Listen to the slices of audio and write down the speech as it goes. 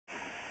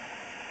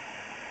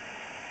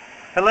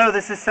Hello,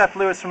 this is Seth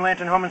Lewis from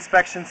Lantern Home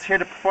Inspections, here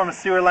to perform a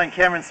sewer line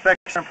camera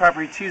inspection on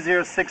property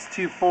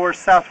 20624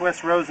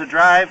 Southwest Rosa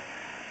Drive,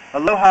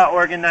 Aloha,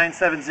 Oregon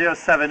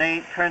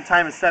 97078. Current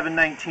time is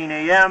 7:19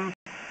 a.m.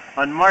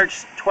 on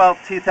March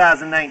 12,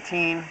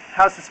 2019.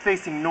 House is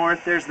facing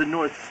north. There's the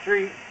north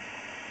street.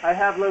 I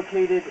have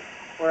located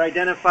or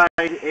identified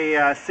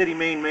a city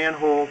main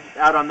manhole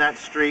out on that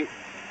street,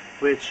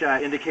 which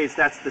indicates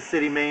that's the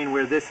city main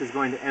where this is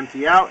going to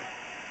empty out.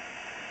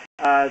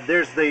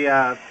 There's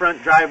the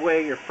front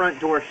driveway, your front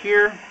door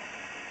here.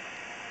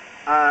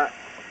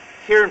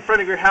 Here in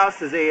front of your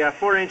house is a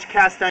 4-inch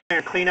cast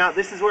iron cleanout.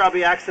 This is where I'll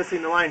be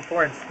accessing the line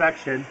for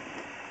inspection.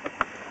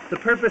 The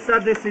purpose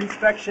of this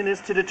inspection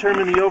is to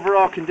determine the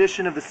overall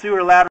condition of the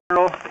sewer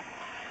lateral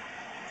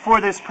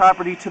for this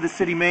property to the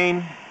city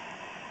main,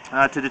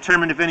 to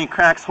determine if any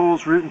cracks,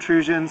 holes, root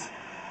intrusions,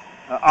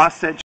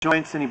 offset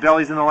joints, any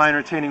bellies in the line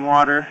retaining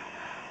water.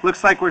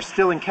 Looks like we're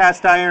still in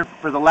cast iron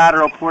for the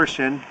lateral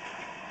portion.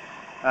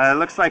 It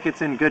looks like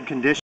it's in good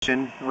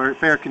condition, or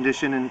fair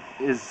condition, and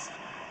as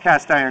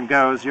cast iron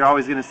goes. You're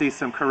always going to see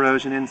some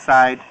corrosion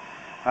inside,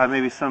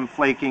 maybe some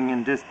flaking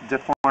and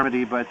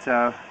deformity, but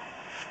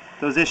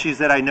those issues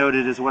that I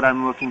noted is what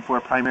I'm looking for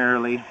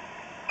primarily.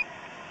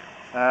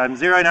 I'm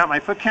zeroing out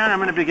my foot count. I'm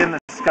going to begin the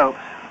scope.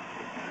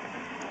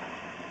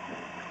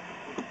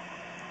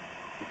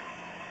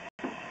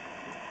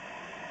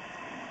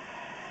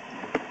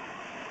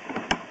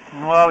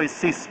 We'll always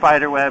see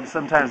spider webs.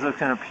 Sometimes they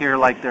can appear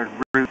like they're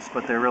roots,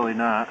 but they're really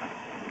not.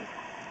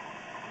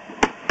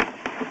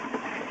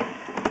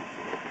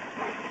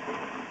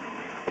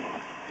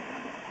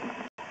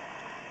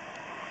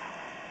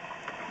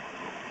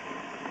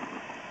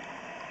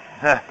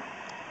 Well,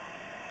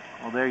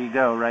 there you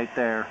go, right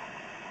there.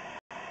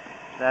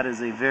 That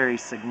is a very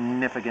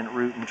significant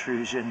root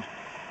intrusion.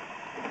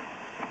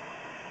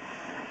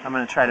 I'm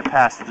going to try to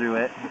pass through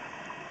it.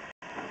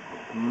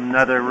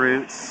 Another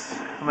roots.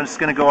 I'm just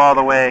going to go all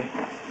the way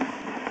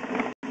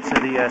to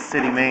the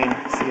city main,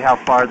 see how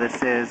far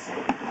this is.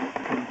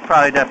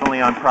 Probably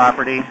definitely on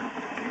property.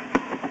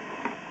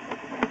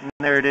 And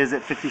there it is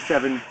at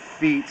 57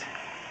 feet.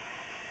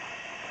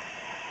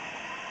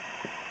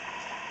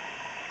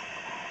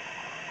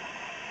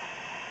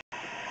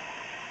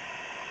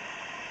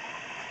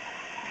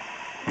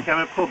 Okay, I'm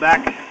going to pull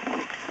back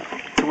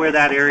to where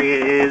that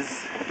area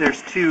is.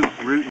 There's two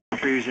root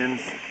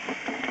intrusions.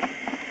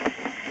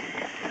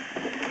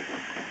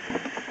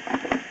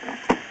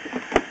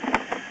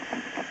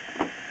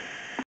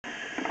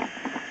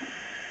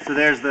 So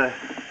there's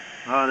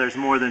there's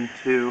more than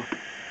two.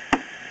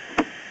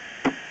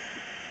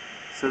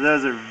 So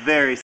those are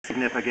very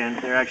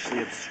significant. They're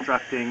actually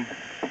obstructing.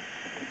 So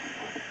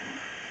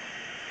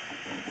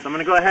I'm going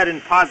to go ahead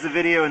and pause the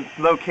video and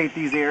locate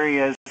these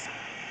areas.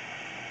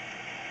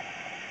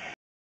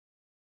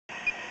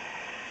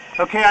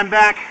 Okay, I'm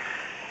back.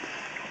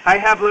 I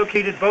have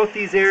located both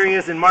these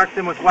areas and marked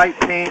them with white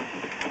paint.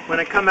 When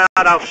I come out,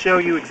 I'll show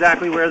you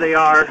exactly where they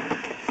are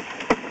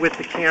with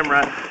the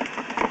camera.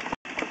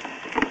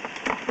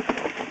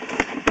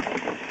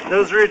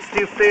 Those roots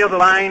do fail the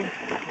line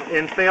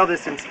and fail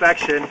this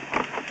inspection.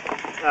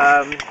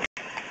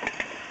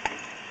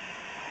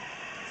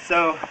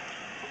 So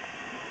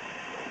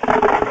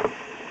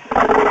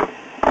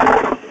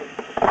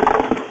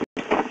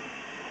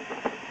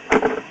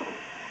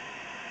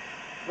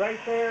right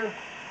there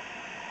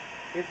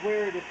is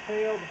where it has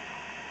failed,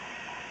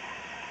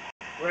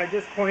 where I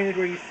just pointed,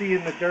 where you see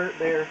in the dirt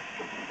there.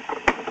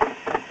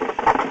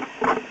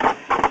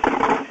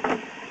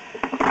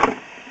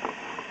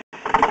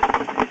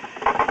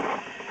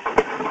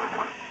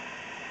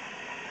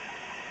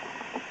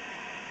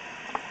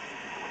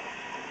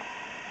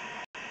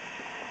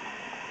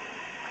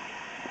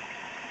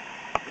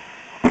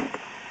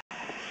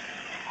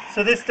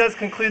 So this does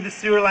conclude the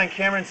sewer line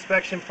camera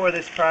inspection for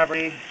this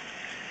property.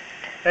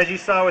 As you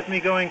saw with me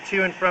going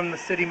to and from the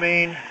city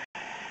main,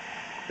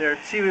 there are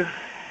two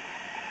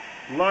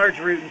large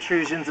root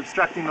intrusions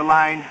obstructing the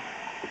line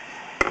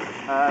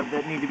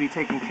that need to be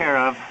taken care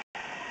of.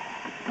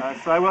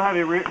 So I will have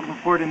a written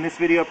report in this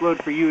video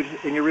upload for you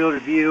in your real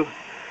review.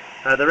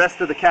 The rest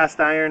of the cast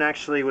iron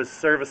actually was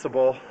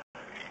serviceable,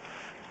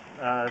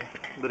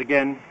 but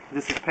again,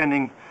 this is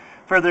pending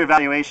further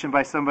evaluation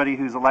by somebody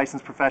who's a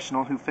licensed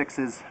professional who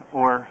fixes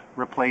or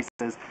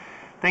replaces.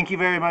 Thank you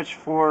very much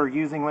for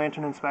using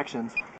Lantern Inspections.